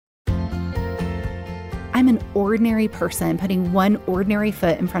I'm an ordinary person putting one ordinary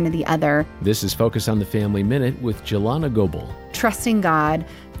foot in front of the other. This is Focus on the Family Minute with Jelana Goebel. Trusting God,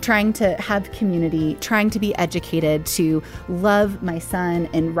 trying to have community, trying to be educated, to love my son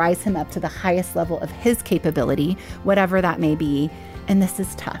and rise him up to the highest level of his capability, whatever that may be. And this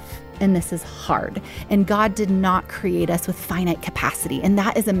is tough. And this is hard. And God did not create us with finite capacity. And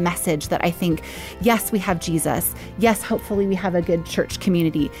that is a message that I think, yes, we have Jesus. Yes, hopefully we have a good church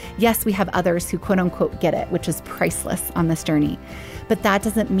community. Yes, we have others who quote unquote get it, which is priceless on this journey. But that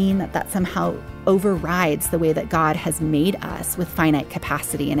doesn't mean that that somehow overrides the way that God has made us with finite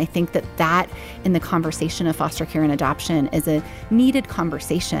capacity. And I think that that in the conversation of foster care and adoption is a needed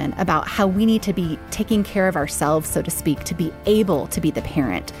conversation about how we need to be taking care of ourselves, so to speak, to be able to be the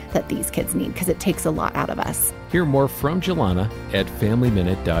parent that these kids need, because it takes a lot out of us. Hear more from Jelana at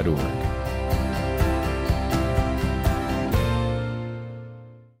FamilyMinute.org.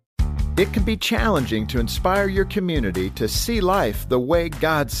 It can be challenging to inspire your community to see life the way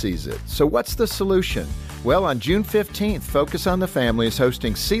God sees it. So what's the solution? Well, on June 15th, Focus on the Family is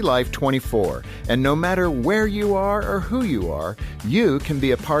hosting See Life 24. And no matter where you are or who you are, you can be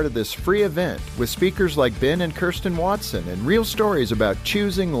a part of this free event with speakers like Ben and Kirsten Watson and real stories about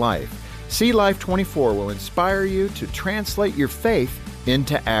choosing life. See Life 24 will inspire you to translate your faith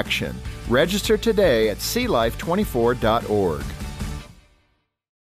into action. Register today at seelife24.org.